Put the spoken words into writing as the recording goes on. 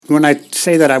when I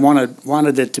say that I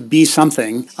wanted it to be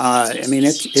something, I mean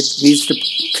it needs to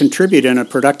contribute in a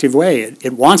productive way.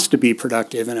 It wants to be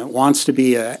productive, and it wants to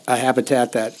be a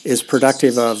habitat that is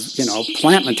productive of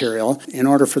plant material. In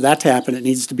order for that to happen, it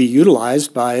needs to be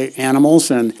utilized by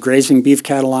animals, and grazing beef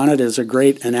cattle on it is a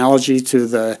great analogy to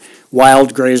the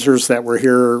wild grazers that were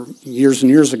here years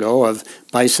and years ago of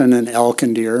bison and elk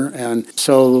and deer. And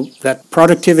so that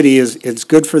productivity is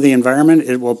good for the environment.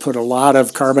 It will put a lot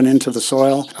of carbon into the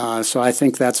soil. So I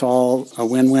think that's all a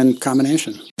win-win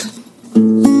combination.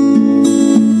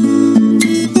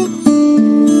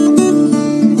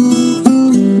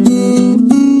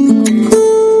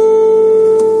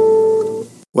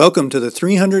 Welcome to the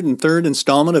 303rd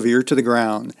installment of Ear to the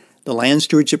Ground, the Land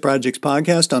Stewardship Project's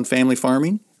podcast on family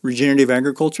farming, regenerative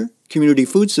agriculture, community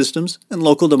food systems, and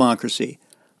local democracy.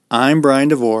 I'm Brian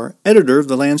DeVore, editor of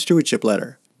the Land Stewardship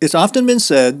Letter. It's often been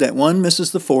said that one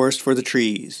misses the forest for the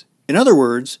trees. In other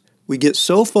words, we get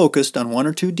so focused on one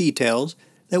or two details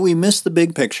that we miss the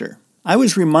big picture. I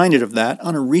was reminded of that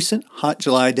on a recent hot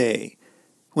July day,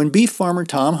 when beef farmer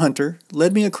Tom Hunter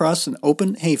led me across an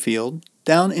open hayfield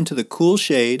down into the cool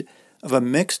shade of a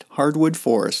mixed hardwood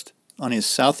forest on his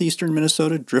southeastern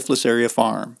Minnesota driftless area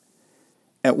farm.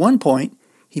 At one point,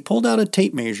 he pulled out a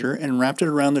tape measure and wrapped it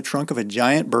around the trunk of a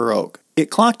giant bur oak. It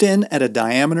clocked in at a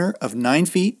diameter of 9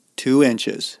 feet 2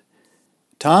 inches.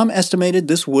 Tom estimated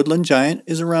this woodland giant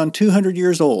is around 200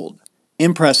 years old.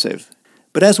 Impressive.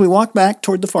 But as we walked back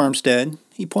toward the farmstead,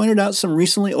 he pointed out some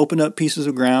recently opened up pieces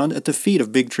of ground at the feet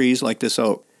of big trees like this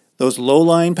oak. Those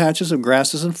low-lying patches of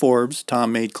grasses and forbs,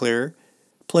 Tom made clear,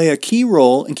 play a key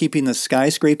role in keeping the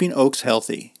skyscraping oaks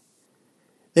healthy.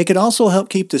 They could also help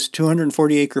keep this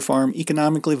 240-acre farm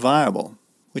economically viable,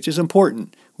 which is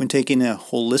important when taking a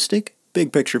holistic,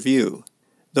 big-picture view.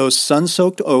 Those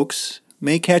sun-soaked oaks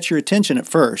may catch your attention at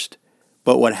first,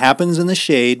 but what happens in the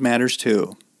shade matters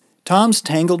too. Tom's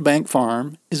Tangled Bank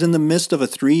Farm is in the midst of a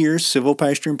 3-year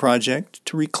silvopasturing project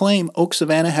to reclaim oak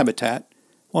savanna habitat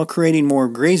while creating more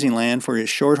grazing land for his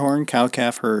shorthorn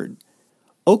cow-calf herd.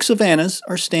 Oak savannas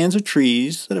are stands of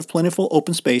trees that have plentiful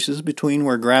open spaces between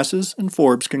where grasses and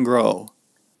forbs can grow.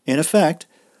 In effect,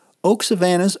 oak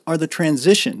savannas are the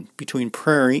transition between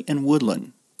prairie and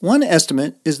woodland. One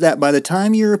estimate is that by the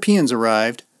time Europeans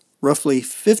arrived, roughly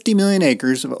 50 million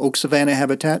acres of oak savanna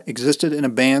habitat existed in a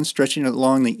band stretching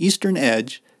along the eastern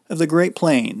edge of the Great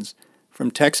Plains,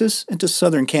 from Texas into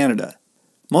southern Canada.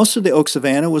 Most of the oak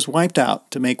savanna was wiped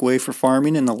out to make way for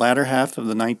farming in the latter half of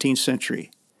the 19th century.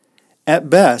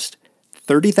 At best,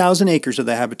 30,000 acres of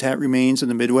the habitat remains in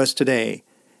the Midwest today,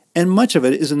 and much of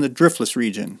it is in the driftless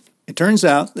region. It turns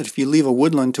out that if you leave a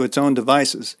woodland to its own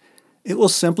devices, it will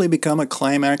simply become a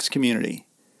climax community,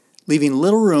 leaving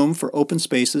little room for open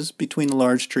spaces between the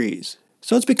large trees.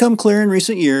 So it's become clear in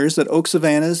recent years that oak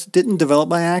savannas didn't develop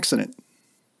by accident.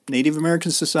 Native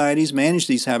American societies managed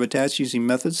these habitats using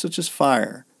methods such as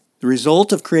fire. The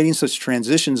result of creating such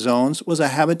transition zones was a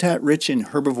habitat rich in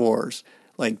herbivores,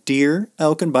 like deer,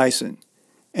 elk, and bison,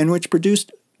 and which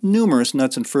produced numerous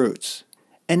nuts and fruits.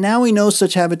 And now we know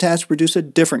such habitats produce a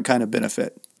different kind of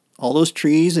benefit. All those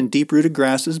trees and deep-rooted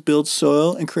grasses build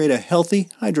soil and create a healthy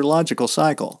hydrological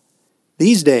cycle.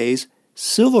 These days,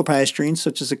 silvopasturing,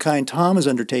 such as the kind Tom is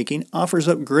undertaking, offers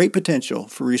up great potential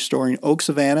for restoring oak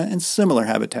savanna and similar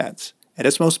habitats. At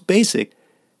its most basic,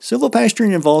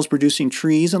 silvopasturing involves producing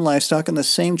trees and livestock on the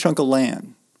same chunk of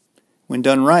land. When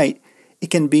done right, it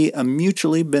can be a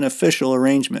mutually beneficial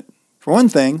arrangement. For one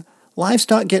thing,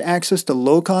 livestock get access to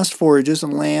low-cost forages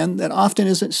and land that often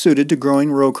isn't suited to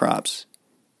growing row crops.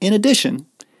 In addition,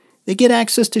 they get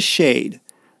access to shade,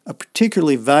 a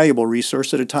particularly valuable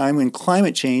resource at a time when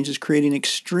climate change is creating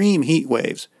extreme heat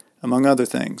waves, among other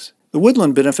things. The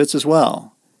woodland benefits as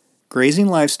well. Grazing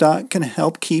livestock can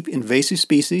help keep invasive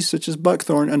species such as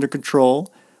buckthorn under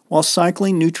control while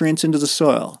cycling nutrients into the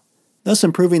soil, thus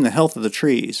improving the health of the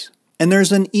trees. And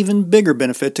there's an even bigger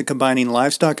benefit to combining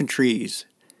livestock and trees.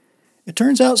 It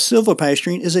turns out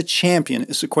silvopasturing is a champion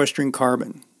at sequestering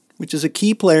carbon, which is a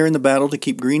key player in the battle to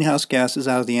keep greenhouse gases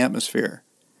out of the atmosphere.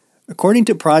 According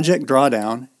to Project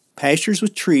Drawdown, pastures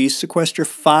with trees sequester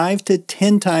 5 to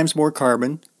 10 times more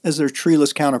carbon as their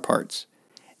treeless counterparts.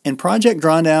 And Project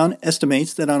Drawdown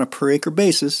estimates that on a per-acre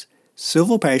basis,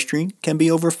 silvopasturing can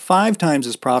be over 5 times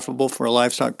as profitable for a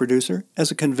livestock producer as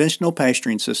a conventional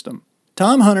pasturing system.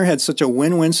 Tom Hunter had such a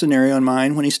win-win scenario in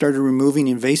mind when he started removing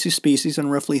invasive species on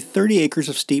roughly 30 acres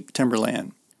of steep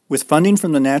timberland. With funding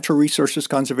from the Natural Resources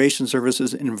Conservation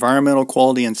Service's Environmental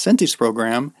Quality Incentives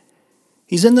Program,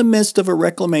 he's in the midst of a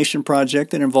reclamation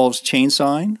project that involves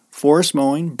chainsawing, forest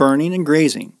mowing, burning, and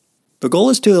grazing. The goal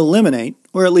is to eliminate,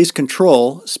 or at least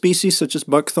control, species such as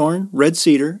buckthorn, red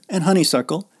cedar, and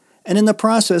honeysuckle, and in the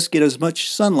process get as much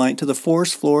sunlight to the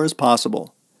forest floor as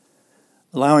possible,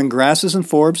 allowing grasses and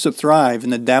forbs to thrive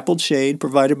in the dappled shade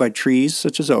provided by trees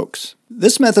such as oaks.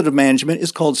 This method of management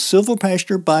is called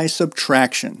silvopasture by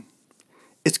subtraction.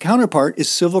 Its counterpart is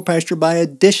silvopasture by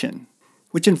addition,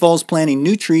 which involves planting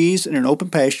new trees in an open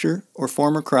pasture or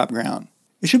former crop ground.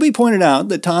 It should be pointed out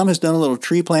that Tom has done a little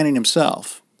tree planting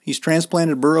himself. He's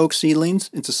transplanted bur oak seedlings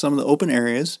into some of the open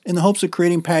areas in the hopes of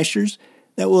creating pastures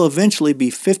that will eventually be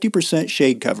 50%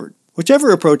 shade covered.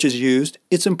 Whichever approach is used,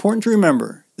 it's important to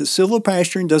remember that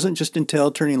silvopasturing doesn't just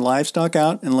entail turning livestock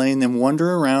out and letting them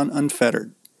wander around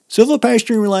unfettered.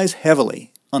 Silvopasturing relies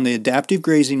heavily on the adaptive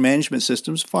grazing management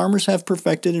systems farmers have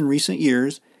perfected in recent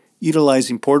years,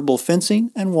 utilizing portable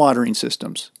fencing and watering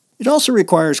systems. It also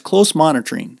requires close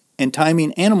monitoring and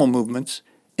timing animal movements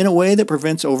in a way that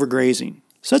prevents overgrazing.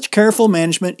 Such careful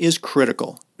management is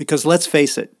critical because, let's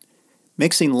face it,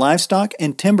 mixing livestock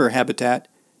and timber habitat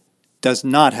does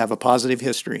not have a positive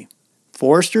history.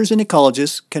 Foresters and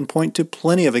ecologists can point to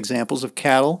plenty of examples of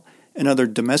cattle and other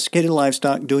domesticated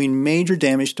livestock doing major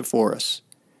damage to forests.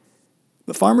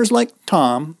 But farmers like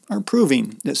Tom are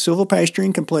proving that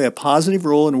silvopasturing can play a positive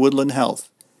role in woodland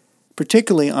health,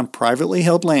 particularly on privately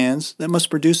held lands that must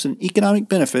produce an economic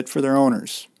benefit for their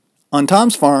owners. On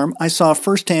Tom's farm, I saw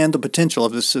firsthand the potential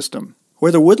of this system.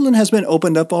 Where the woodland has been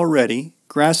opened up already,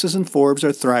 grasses and forbs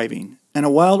are thriving, and a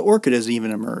wild orchid has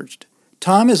even emerged.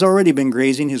 Tom has already been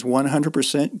grazing his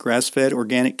 100% grass-fed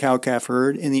organic cow-calf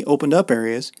herd in the opened-up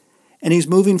areas, and he's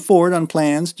moving forward on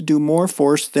plans to do more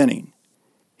forest thinning.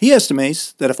 He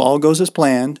estimates that if all goes as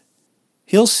planned,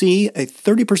 he'll see a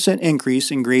 30% increase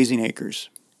in grazing acres.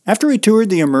 After he toured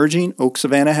the emerging oak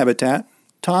savanna habitat,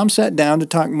 Tom sat down to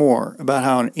talk more about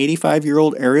how an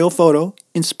 85-year-old aerial photo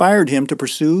inspired him to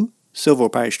pursue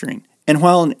silvopasturing. And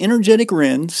while an energetic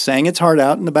wren sang its heart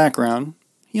out in the background,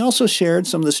 he also shared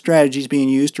some of the strategies being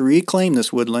used to reclaim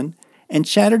this woodland and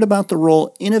chatted about the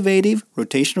role innovative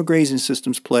rotational grazing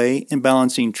systems play in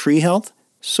balancing tree health,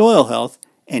 soil health,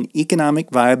 and economic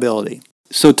viability.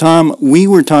 So Tom, we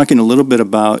were talking a little bit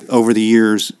about over the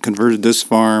years converted this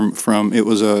farm from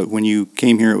when you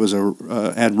came here it was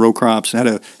had row crops, had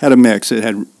a mix. It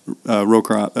had row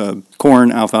crop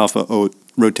corn, alfalfa, oat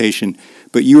rotation,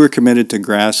 but you were committed to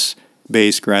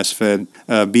grass-based, grass-fed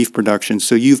beef production.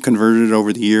 So you've converted it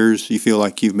over the years. You feel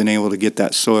like you've been able to get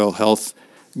that soil health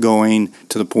going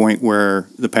to the point where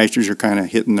the pastures are kind of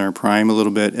hitting their prime a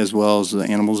little bit, as well as the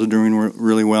animals are doing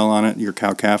really well on it, your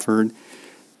cow-calf herd.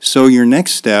 So your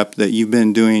next step that you've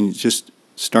been doing just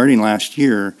starting last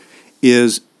year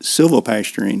is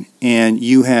silvopasturing, and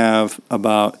you have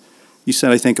you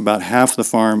said I think about half the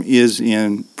farm is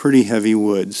in pretty heavy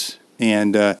woods,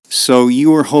 and so you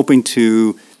were hoping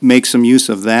to make some use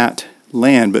of that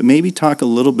land, but maybe talk a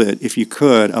little bit, if you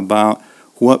could, about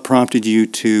what prompted you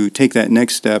to take that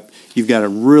next step. You've got a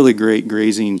really great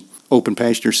grazing open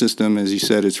pasture system. As you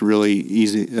said, it's really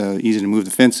easy to move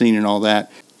the fencing and all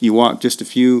that. You walk just a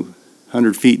few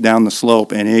 100 feet down the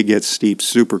slope, and it gets steep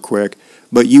super quick.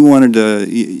 But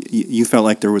you felt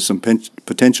like there was some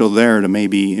potential there to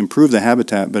maybe improve the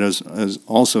habitat, but as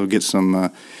also get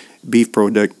some beef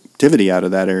productivity out of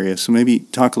that area. So maybe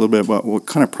talk a little bit about what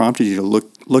kind of prompted you to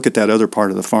look at that other part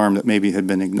of the farm that maybe had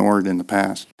been ignored in the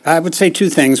past. I would say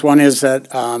two things. One is that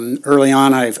early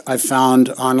on I found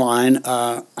online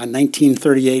a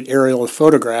 1938 aerial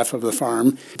photograph of the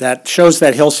farm that shows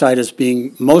that hillside as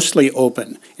being mostly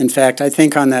open. In fact, I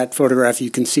think on that photograph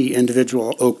you can see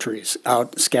individual oak trees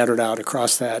scattered out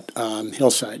across that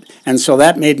hillside. And so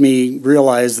that made me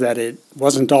realize that it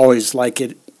wasn't always like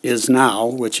it is now,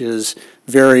 which is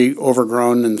very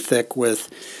overgrown and thick with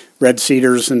red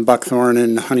cedars and buckthorn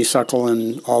and honeysuckle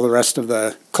and all the rest of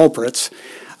the culprits.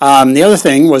 The other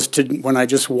thing was when I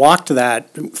just walked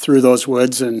through those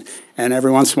woods, and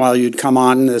every once in a while you'd come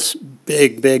on this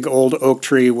big old oak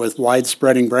tree with wide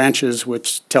spreading branches,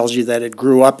 which tells you that it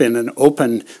grew up in an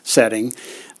open setting,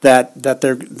 that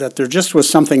there just was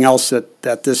something else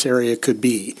that this area could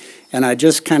be. And I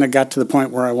just kind of got to the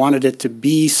point where I wanted it to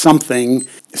be something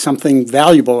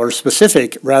valuable or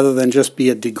specific rather than just be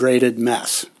a degraded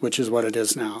mess, which is what it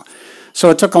is now. So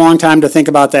it took a long time to think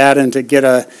about that and to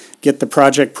get the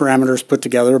project parameters put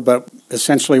together, but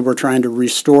essentially we're trying to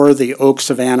restore the oak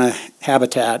savanna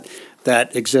habitat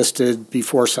that existed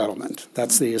before settlement.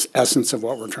 That's the essence of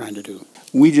what we're trying to do.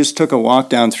 We just took a walk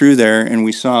down through there, and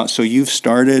we saw, so you've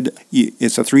started,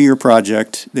 it's a 3-year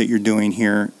project that you're doing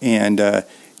here, and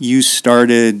you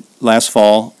started last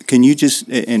fall. Can you just,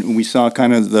 and we saw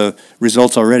kind of the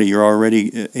results already. You're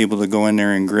already able to go in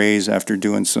there and graze after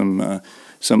doing some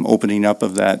opening up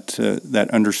of that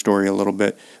understory a little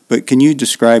bit. But can you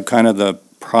describe kind of the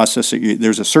process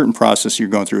there's a certain process you're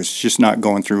going through. It's just not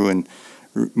going through and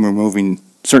removing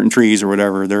certain trees or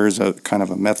whatever. There is a kind of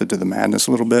a method to the madness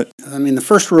a little bit. I mean, the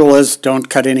first rule is don't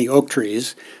cut any oak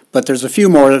trees, but there's a few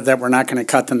more that we're not going to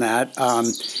cut than that.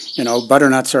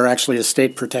 Butternuts are actually a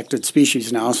state-protected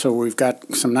species now, so we've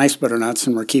got some nice butternuts,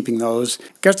 and we're keeping those.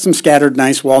 Got some scattered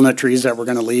nice walnut trees that we're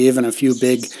going to leave, and a few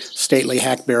big stately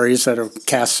hackberries that have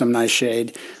cast some nice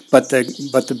shade. But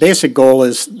the basic goal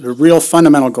is, the real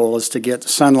fundamental goal is to get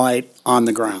sunlight on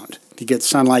the ground, to get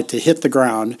sunlight to hit the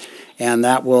ground, and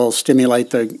that will stimulate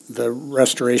the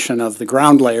restoration of the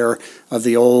ground layer of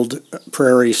the old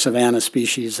prairie savanna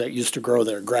species that used to grow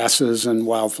there, grasses and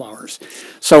wildflowers.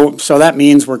 So that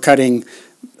means we're cutting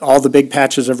all the big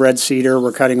patches of red cedar,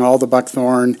 we're cutting all the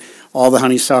buckthorn, all the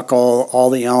honeysuckle,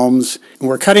 all the elms. And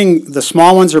we're cutting, the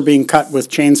small ones are being cut with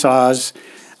chainsaws.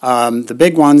 The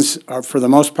big ones, for the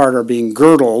most part, are being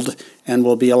girdled and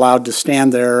will be allowed to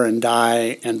stand there and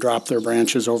die and drop their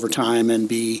branches over time and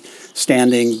be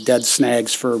standing dead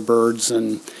snags for birds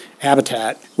and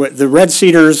habitat. The red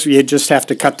cedars, you just have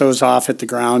to cut those off at the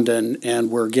ground,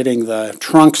 and we're getting the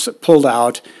trunks pulled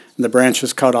out and the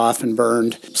branches cut off and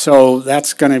burned. So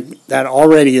that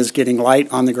already is getting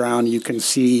light on the ground. You can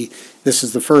see this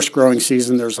is the first growing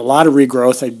season. There's a lot of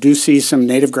regrowth. I do see some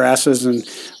native grasses, and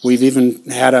we've even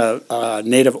had a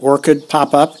native orchid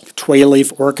pop up,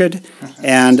 tway-leaf orchid.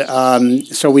 And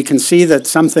so we can see that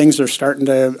some things are starting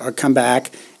to come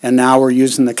back, and now we're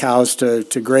using the cows to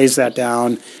graze that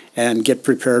down and get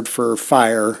prepared for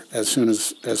fire as soon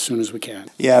as we can.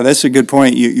 Yeah, that's a good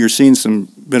point. You're seeing some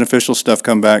beneficial stuff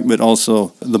come back, but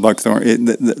also the buckthorn.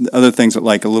 The other things that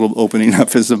like a little opening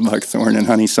up is the buckthorn and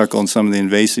honeysuckle and some of the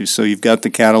invasives. So you've got the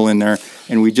cattle in there,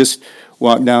 and we just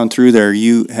walked down through there.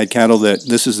 You had cattle that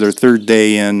this is their third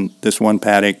day in this one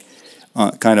paddock,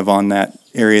 kind of on that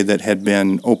area that had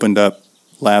been opened up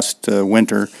last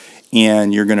winter.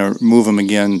 And you're going to move them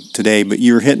again today, but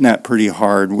you're hitting that pretty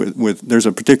hard with there's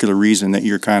a particular reason that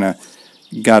you're kind of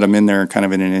got them in there kind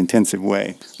of in an intensive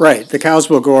way. Right. The cows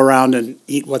will go around and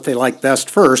eat what they like best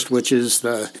first, which is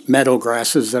the meadow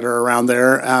grasses that are around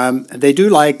there. They do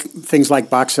like things like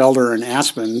box elder and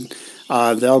aspen.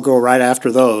 They'll go right after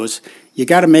those. You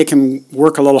got to make them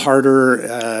work a little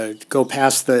harder, go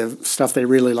past the stuff they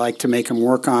really like to make them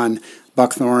work on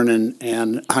buckthorn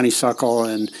and honeysuckle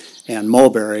and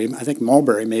mulberry. I think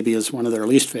mulberry maybe is one of their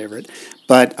least favorite.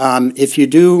 But if you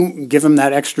do give them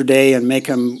that extra day and make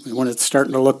them, when it's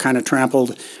starting to look kind of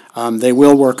trampled, they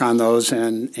will work on those,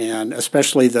 and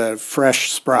especially the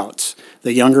fresh sprouts.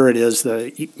 The younger it is,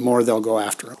 the more they'll go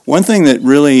after it. One thing that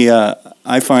really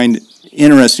I find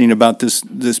interesting about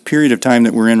this period of time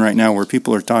that we're in right now, where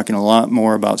people are talking a lot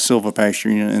more about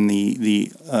silvopasturing and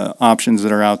the options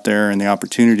that are out there and the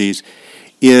opportunities,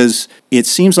 is it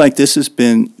seems like this has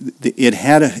been, it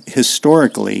had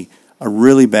historically a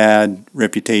really bad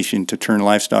reputation to turn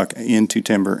livestock into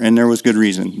timber, and there was good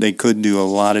reason. They could do a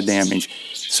lot of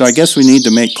damage. So I guess we need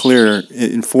to make clear,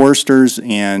 in foresters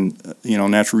and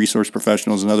natural resource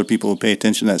professionals and other people who pay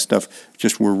attention to that stuff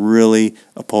just were really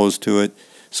opposed to it.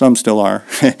 Some still are,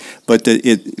 but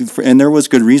and there was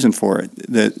good reason for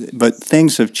it. But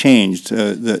things have changed.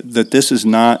 That this is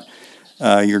not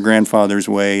your grandfather's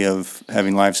way of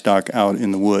having livestock out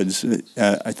in the woods.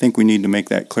 I think we need to make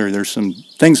that clear. There's some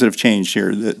things that have changed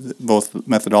here, both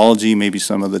methodology, maybe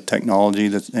some of the technology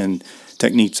and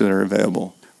techniques that are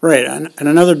available. Right, and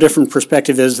another different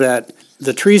perspective is that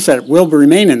the trees that will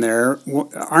remain in there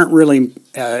aren't really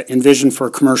envisioned for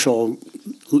commercial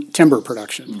timber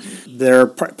production. Mm-hmm. They're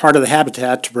part of the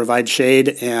habitat to provide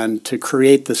shade and to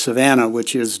create the savanna,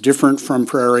 which is different from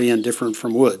prairie and different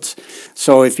from woods.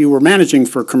 So if you were managing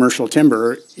for commercial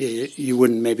timber, you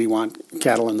wouldn't maybe want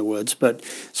cattle in the woods. But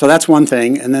so that's one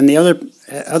thing. And then the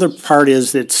other part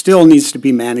is that it still needs to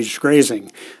be managed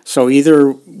grazing. So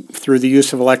either through the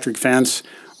use of electric fence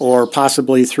or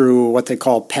possibly through what they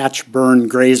call patch burn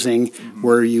grazing, mm-hmm.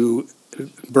 where you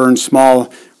burn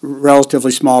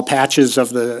relatively small patches of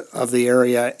the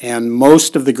area, and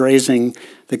most of the grazing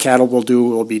the cattle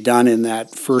will be done in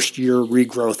that first year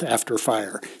regrowth after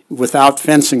fire. Without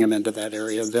fencing them into that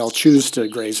area, they'll choose to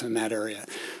graze in that area.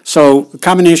 So a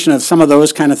combination of some of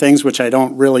those kind of things, which I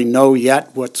don't really know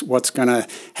yet what's going to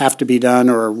have to be done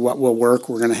or what will work.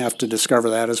 We're going to have to discover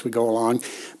that as we go along.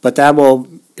 But that will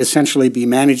essentially be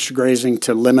managed grazing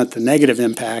to limit the negative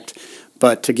impact.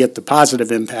 but to get the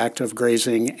positive impact of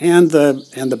grazing and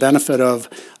the benefit of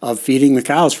feeding the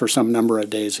cows for some number of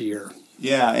days a year.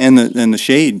 Yeah, and the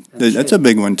shade. That's a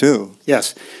big one too.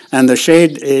 Yes, and the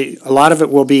shade, a lot of it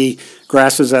will be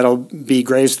grasses that'll be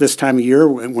grazed this time of year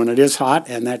when it is hot,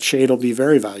 and that shade will be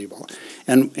very valuable.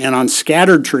 And on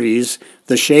scattered trees,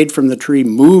 the shade from the tree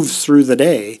moves through the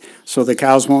day, so the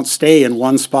cows won't stay in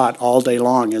one spot all day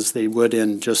long as they would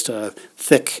in just a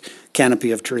thick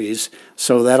canopy of trees.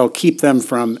 So that'll help keep them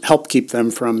from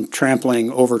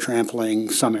over trampling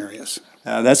some areas.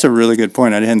 That's a really good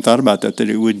point. I hadn't thought about that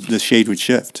the shade would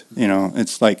shift.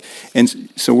 It's like, and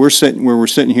so we're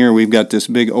sitting here, we've got this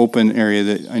big open area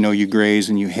that I know you graze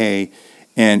and you hay,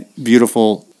 and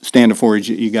beautiful stand of forage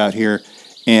that you got here,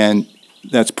 and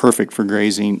that's perfect for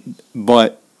grazing.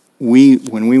 But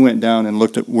when we went down and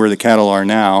looked at where the cattle are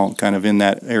now, kind of in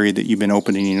that area that you've been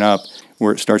opening up,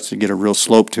 where it starts to get a real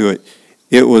slope to it,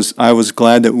 I was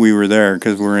glad that we were there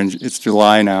because it's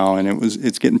July now and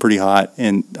it's getting pretty hot,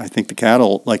 and I think the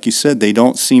cattle, like you said, they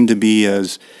don't seem to be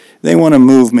they want to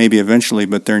move maybe eventually,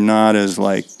 but they're not as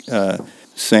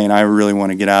saying I really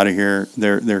want to get out of here.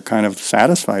 They're kind of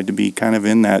satisfied to be kind of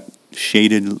in that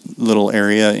shaded little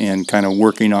area and kind of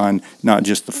working on not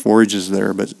just the forages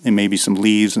there, but maybe some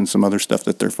leaves and some other stuff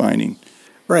that they're finding.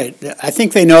 Right. I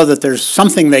think they know that there's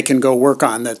something they can go work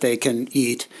on that they can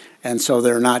eat. And so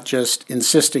they're not just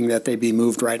insisting that they be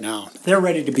moved right now. They're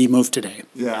ready to be moved today.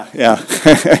 Yeah.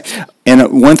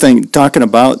 And one thing, talking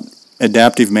about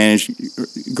adaptive managed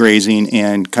grazing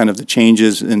and kind of the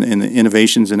changes and the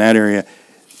innovations in that area,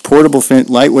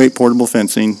 lightweight portable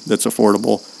fencing that's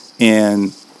affordable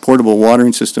and portable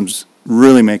watering systems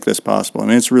really make this possible. I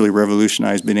mean, it's really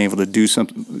revolutionized being able to do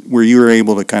something where you were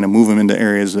able to kind of move them into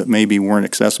areas that maybe weren't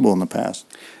accessible in the past.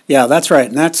 Yeah, that's right.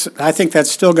 And I think that's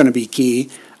still going to be key.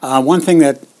 One thing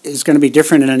that is going to be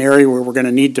different in an area where we're going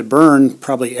to need to burn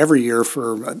probably every year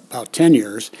for about 10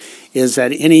 years is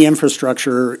that any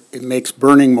infrastructure, it makes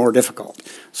burning more difficult.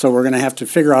 So we're going to have to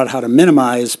figure out how to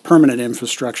minimize permanent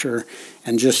infrastructure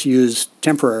and just use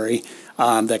temporary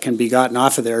that can be gotten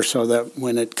off of there so that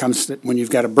when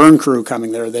you've got a burn crew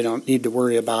coming there, they don't need to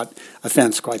worry about a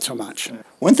fence quite so much.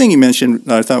 One thing you mentioned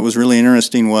that I thought was really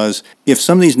interesting was if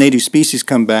some of these native species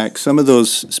come back, some of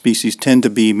those species tend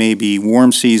to be maybe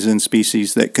warm season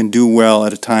species that can do well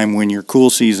at a time when your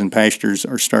cool season pastures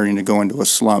are starting to go into a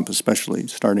slump, especially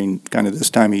starting kind of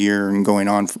this time of year and going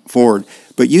on forward.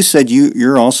 But you said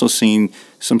you're also seeing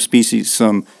some species,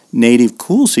 some native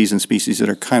cool season species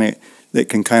that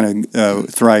can kind of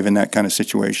thrive in that kind of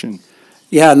situation.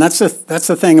 Yeah, and that's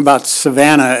the thing about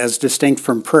savanna as distinct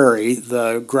from prairie,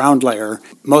 the ground layer.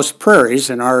 Most prairies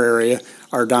in our area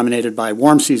are dominated by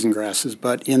warm season grasses,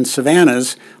 but in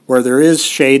savannas, where there is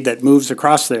shade that moves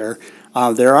across there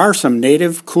are some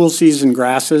native cool season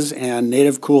grasses and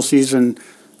native cool season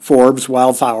forbs,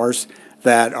 wildflowers,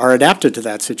 that are adapted to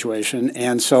that situation.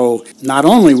 And so not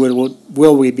only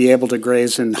will we be able to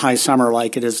graze in high summer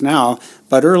like it is now,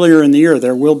 but earlier in the year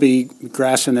there will be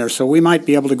grass in there. So we might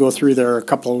be able to go through there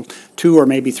two or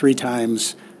maybe three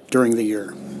times during the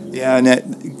year. Yeah, and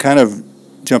that kind of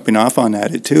jumping off on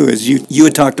that too is you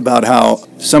had talked about how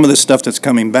some of the stuff that's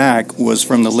coming back was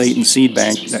from the latent seed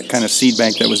bank, that kind of seed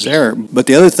bank that was there. But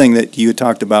the other thing that you had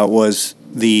talked about was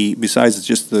besides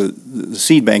just the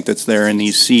seed bank that's there and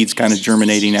these seeds kind of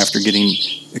germinating after getting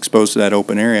exposed to that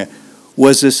open area,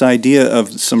 was this idea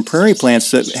of some prairie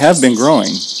plants that have been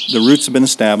growing. The roots have been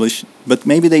established, but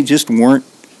maybe they just weren't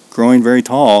growing very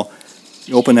tall.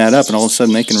 You open that up and all of a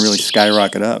sudden they can really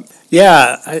skyrocket up.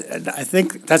 Yeah, I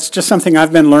think that's just something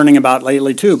I've been learning about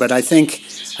lately too, but I think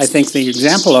the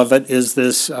example of it is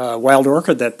this wild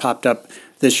orchid that popped up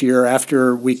this year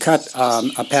after we cut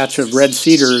a patch of red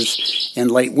cedars in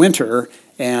late winter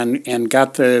and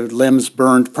got the limbs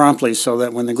burned promptly so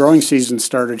that when the growing season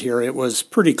started here, it was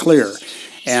pretty clear.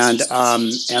 And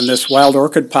this wild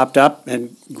orchid popped up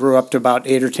and grew up to about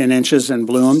 8 or 10 inches and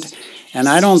bloomed. And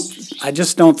I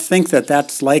just don't think that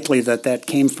that's likely that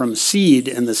came from seed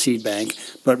in the seed bank,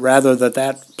 but rather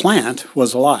that plant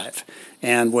was alive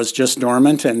and was just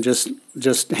dormant and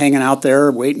just hanging out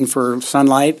there waiting for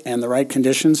sunlight and the right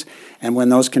conditions. And when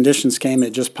those conditions came,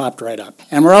 it just popped right up.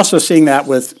 And we're also seeing that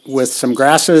with some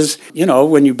grasses. You know,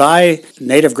 when you buy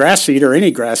native grass seed or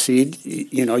any grass seed,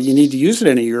 you need to use it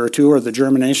in a year or two or the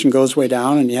germination goes way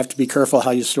down and you have to be careful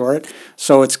how you store it.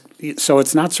 So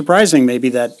it's not surprising maybe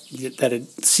that a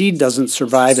seed doesn't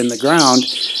survive in the ground.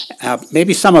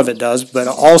 Maybe some of it does, but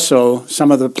also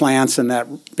some of the plants and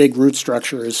that big root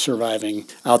structure is surviving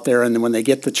out there. And then when they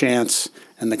get the chance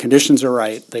and the conditions are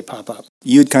right, they pop up.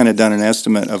 You'd kind of done an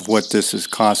estimate of what this is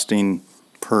costing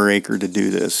per acre to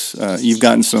do this. You've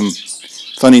gotten some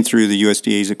funding through the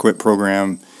USDA's EQUIP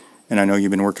program, and I know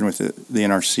you've been working with the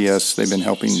NRCS. They've been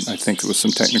helping, I think, with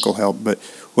some technical help. But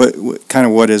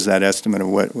what is that estimate of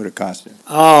what would it cost?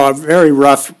 Oh, a very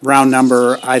rough round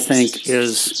number, I think,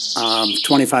 is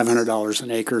 $2,500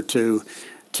 an acre to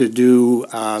do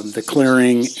the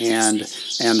clearing and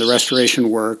the restoration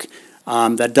work.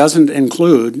 That doesn't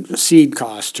include seed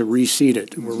costs to reseed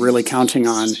it. We're really counting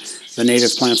on the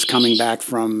native plants coming back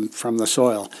from the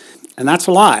soil. And that's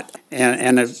a lot.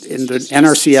 And the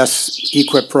NRCS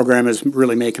EQUIP program is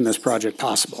really making this project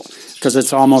possible, because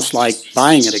it's almost like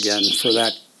buying it again for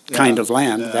that kind of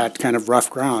land, that kind of rough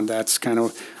ground. That's kind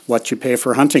of what you pay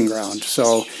for hunting ground.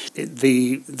 So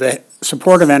the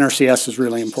support of NRCS is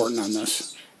really important on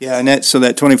this. Yeah, and so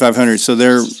that 2,500. So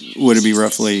there would it be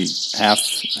roughly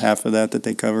half of that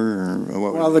they cover, or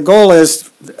what? Well, the goal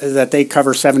is that they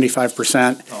cover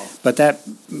 75%, but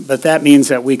that means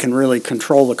that we can really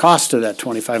control the cost of that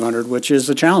 2,500, which is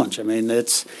a challenge. I mean,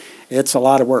 it's a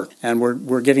lot of work, and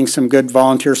we're getting some good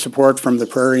volunteer support from the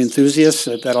prairie enthusiasts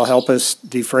that'll help us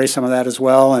defray some of that as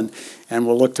well, and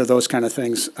we'll look to those kind of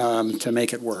things to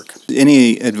make it work.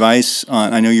 Any advice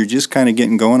on, I know you're just kind of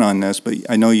getting going on this, but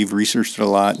I know you've researched it a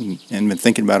lot and been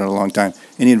thinking about it a long time.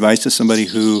 Any advice to somebody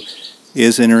who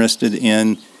is interested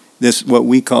in this, what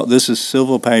we call, this is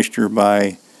silvopasture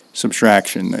by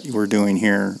subtraction that we're doing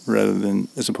here, rather than,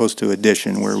 as opposed to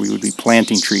addition, where we would be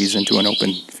planting trees into an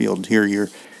open field. Here you're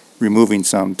removing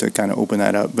some to kind of open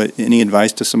that up. But any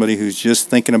advice to somebody who's just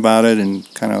thinking about it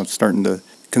and kind of starting to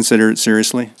consider it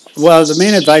seriously? Well, the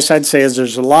main advice I'd say is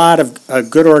there's a lot of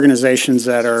good organizations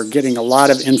that are getting a lot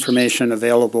of information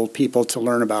available to people to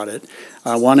learn about it.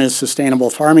 One is Sustainable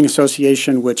Farming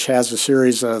Association, which has a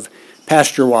series of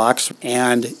pasture walks,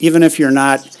 and even if you're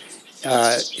not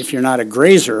a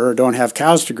grazer or don't have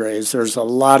cows to graze, there's a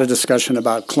lot of discussion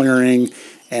about clearing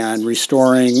and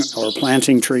restoring or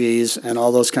planting trees and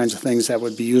all those kinds of things that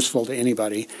would be useful to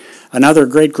anybody. Another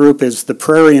great group is the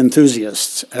prairie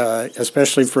enthusiasts,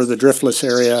 especially for the driftless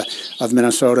area of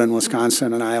Minnesota and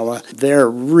Wisconsin and Iowa. They're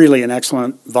really an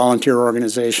excellent volunteer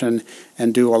organization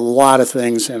and do a lot of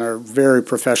things and are very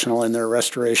professional in their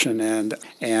restoration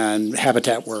and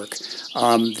habitat work.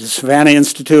 The Savannah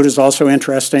Institute is also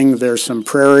interesting. There's some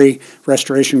prairie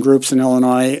restoration groups in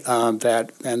Illinois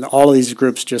and all of these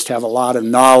groups just have a lot of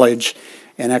knowledge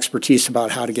and expertise about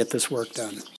how to get this work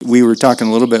done. We were talking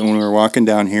a little bit when we were walking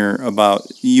down here about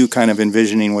you kind of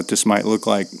envisioning what this might look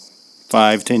like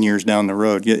 5-10 years down the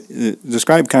road.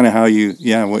 Describe kind of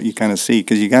what you kind of see,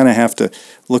 because you kind of have to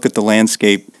look at the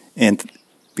landscape, and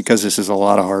because this is a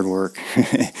lot of hard work,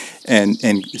 and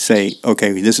say,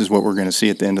 okay, this is what we're going to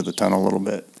see at the end of the tunnel a little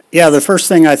bit. Yeah, the first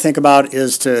thing I think about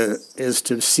is to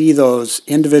see those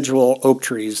individual oak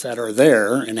trees that are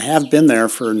there and have been there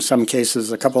for, in some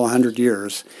cases, a couple of 100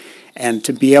 years, and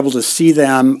to be able to see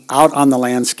them out on the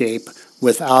landscape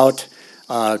without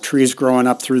trees growing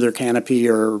up through their canopy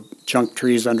or junk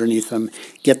trees underneath them,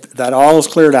 get that all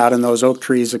cleared out and those oak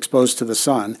trees exposed to the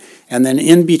sun, and then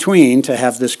in between to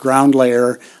have this ground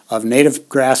layer of native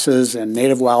grasses and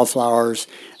native wildflowers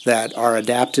that are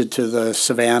adapted to the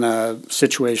savanna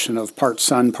situation of part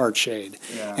sun, part shade.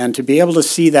 Yeah. And to be able to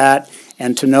see that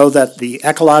and to know that the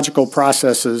ecological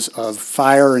processes of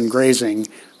fire and grazing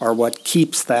are what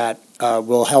keeps that,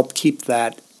 will help keep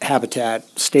that habitat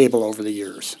stable over the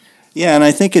years. Yeah, and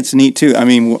I think it's neat too. I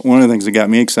mean, one of the things that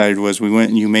got me excited was we went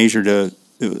and you measured a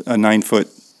 9-foot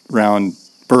round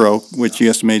burrow, which you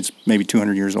estimate is maybe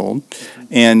 200 years old.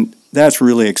 And that's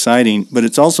really exciting. But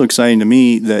it's also exciting to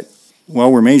me that while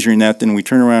we're measuring that, then we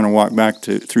turn around and walk back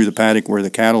through the paddock where the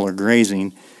cattle are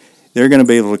grazing. They're going to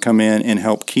be able to come in and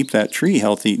help keep that tree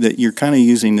healthy, that you're kind of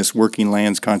using this working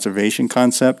lands conservation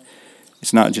concept.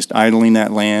 It's not just idling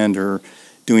that land or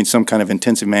doing some kind of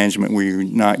intensive management where you're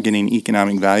not getting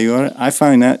economic value out of it. I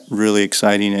find that really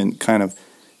exciting and kind of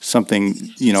something,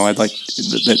 I'd like,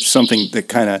 that's something that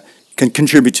kind of can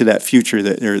contribute to that future,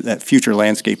 that future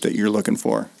landscape that you're looking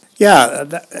for. Yeah,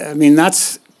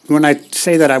 that's, when I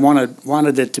say that I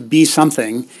wanted it to be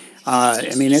something,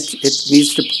 it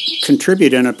needs to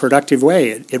contribute in a productive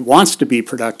way. It wants to be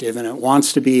productive, and it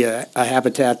wants to be a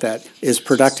habitat that is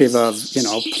productive of,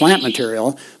 plant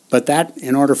material. But that,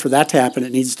 in order for that to happen,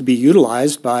 it needs to be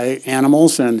utilized by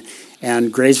animals,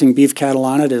 and grazing beef cattle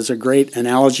on it is a great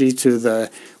analogy to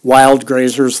the wild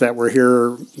grazers that were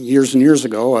here years and years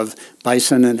ago of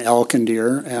bison and elk and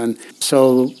deer. And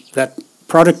so that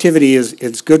productivity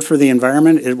is good for the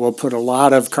environment. It will put a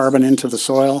lot of carbon into the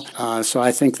soil. So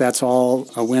I think that's all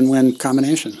a win-win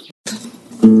combination.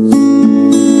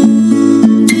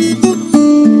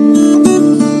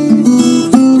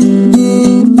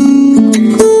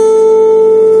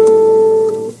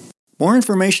 More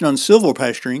information on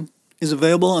silvopasturing is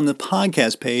available on the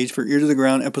podcast page for Ear to the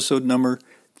Ground episode number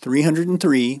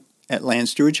 303 at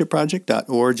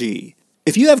landstewardshipproject.org.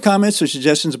 If you have comments or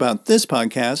suggestions about this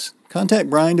podcast,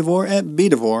 contact Brian DeVore at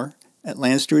bdevore at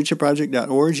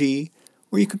landstewardshipproject.org,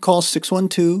 or you could call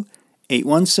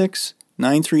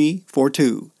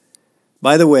 612-816-9342.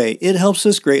 By the way, it helps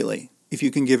us greatly if you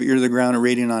can give Ear to the Ground a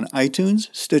rating on iTunes,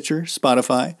 Stitcher,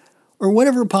 Spotify, or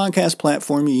whatever podcast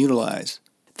platform you utilize.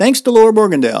 Thanks to Laura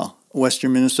Borgendale, a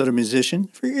Western Minnesota musician,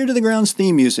 for Ear to the Ground's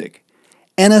theme music.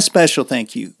 And a special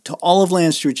thank you to all of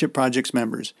Land Stewardship Project's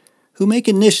members who make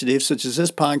initiatives such as this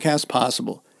podcast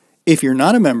possible. If you're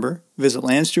not a member, visit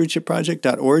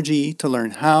landstewardshipproject.org to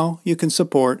learn how you can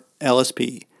support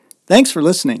LSP. Thanks for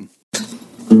listening.